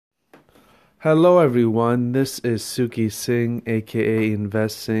Hello everyone, this is Suki Singh, aka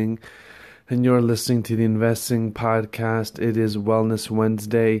Investing, and you're listening to the Investing Podcast. It is Wellness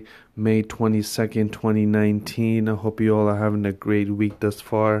Wednesday, May 22nd, 2019. I hope you all are having a great week thus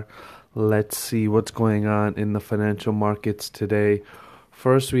far. Let's see what's going on in the financial markets today.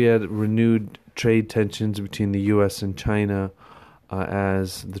 First, we had renewed trade tensions between the U.S. and China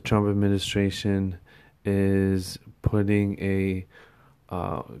as the Trump administration is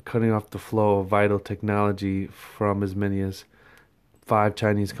cutting off the flow of vital technology from as many as 5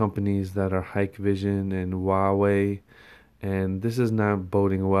 Chinese companies that are Hikvision and Huawei. And this is not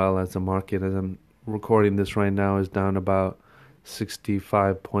boding well as the market, as I'm recording this right now, is down about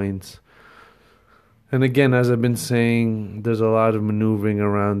 65 points. And again, as I've been saying, there's a lot of maneuvering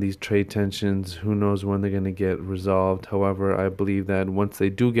around these trade tensions. Who knows when they're going to get resolved. However, I believe that once they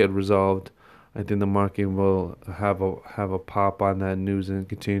do get resolved, I think the market will have a pop on that news and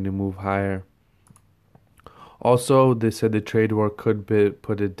continue to move higher. Also, they said the trade war could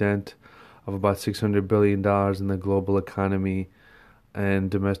put a dent of about $600 billion in the global economy,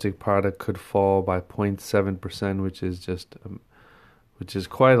 and domestic product could fall by 0.7%, which is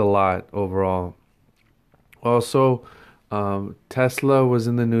quite a lot overall. Also, Tesla was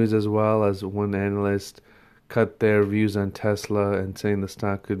in the news as well, as one analyst cut their views on Tesla and saying the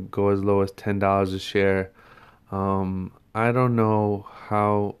stock could go as low as $10 a share. I don't know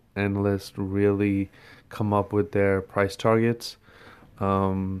how analysts really come up with their price targets.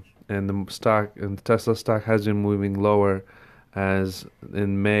 And the Tesla stock has been moving lower, as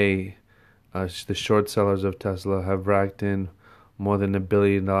in May, the short sellers of Tesla have racked in more than $1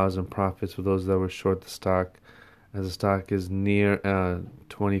 billion in profits for those that were short the stock, as the stock is near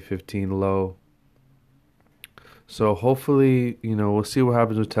 2015 low. So hopefully, we'll see what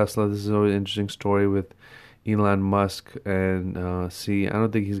happens with Tesla. This is always an interesting story with Elon Musk, and I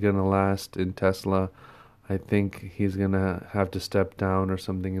don't think he's going to last in Tesla. I think he's going to have to step down or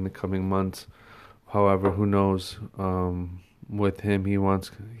something in the coming months. However, who knows? With him,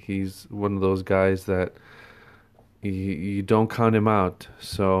 he's one of those guys that you don't count him out.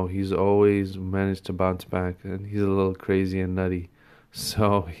 So he's always managed to bounce back, and he's a little crazy and nutty.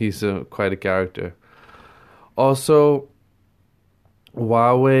 So he's quite a character. Also,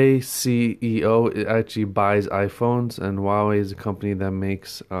 Huawei CEO actually buys iPhones, and Huawei is a company that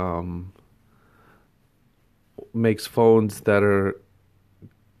makes phones that are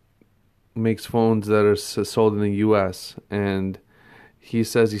sold in the U.S. And he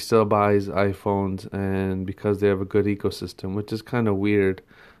says he still buys iPhones, and because they have a good ecosystem, which is kind of weird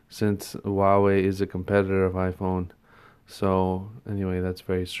since Huawei is a competitor of iPhone. So anyway, that's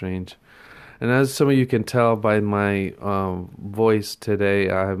very strange. And as some of you can tell by my voice today,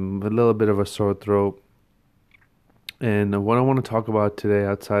 I'm a little bit of a sore throat. And what I want to talk about today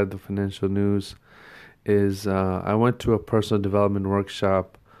outside the financial news is I went to a personal development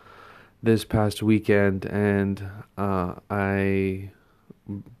workshop this past weekend, and I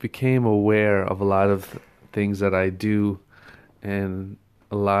became aware of a lot of things that I do and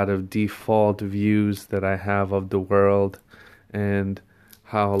a lot of default views that I have of the world, and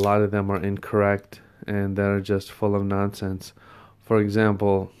how a lot of them are incorrect and that are just full of nonsense. For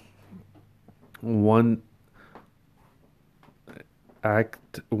example, one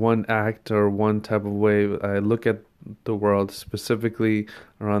act or one type of way I look at the world, specifically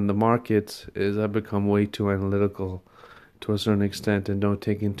around the markets, is I become way too analytical to a certain extent and don't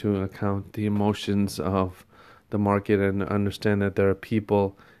take into account the emotions of the market and understand that there are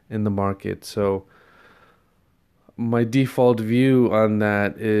people in the market. So my default view on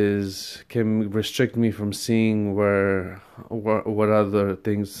that can restrict me from seeing what other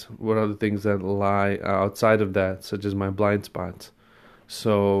things that lie outside of that, such as my blind spots.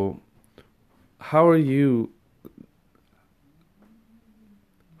 So how are you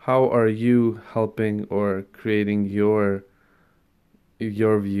helping or creating your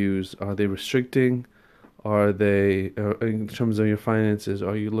views? Are they restricting? Are they in terms of your finances?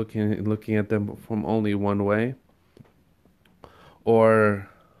 Are you looking at them from only one way? Or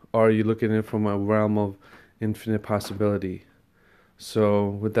are you looking at it from a realm of infinite possibility? So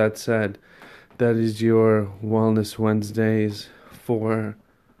with that said, that is your Wellness Wednesdays for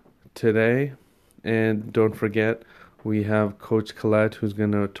today. And don't forget, we have Coach Colette, who's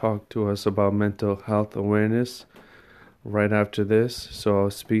going to talk to us about mental health awareness right after this. So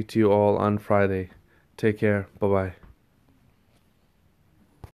I'll speak to you all on Friday. Take care. Bye-bye.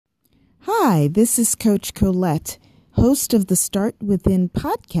 Hi, this is Coach Colette, host of the Start Within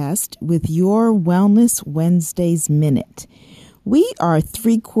podcast with your Wellness Wednesdays Minute. We are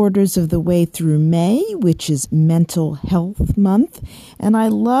 3/4 of the way through May, which is Mental Health Month, and I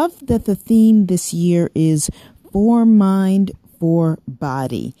love that the theme this year is For Mind, For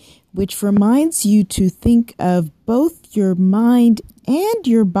Body, which reminds you to think of both your mind and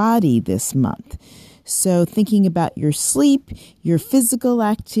your body this month. So thinking about your sleep, your physical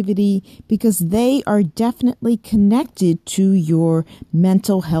activity, because they are definitely connected to your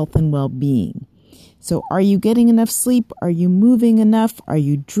mental health and well-being. So are you getting enough sleep? Are you moving enough? Are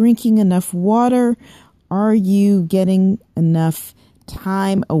you drinking enough water? Are you getting enough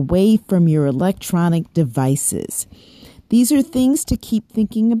time away from your electronic devices? These are things to keep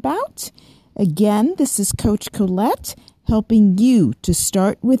thinking about. Again, this is Coach Colette, helping you to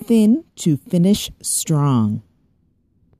start within to finish strong.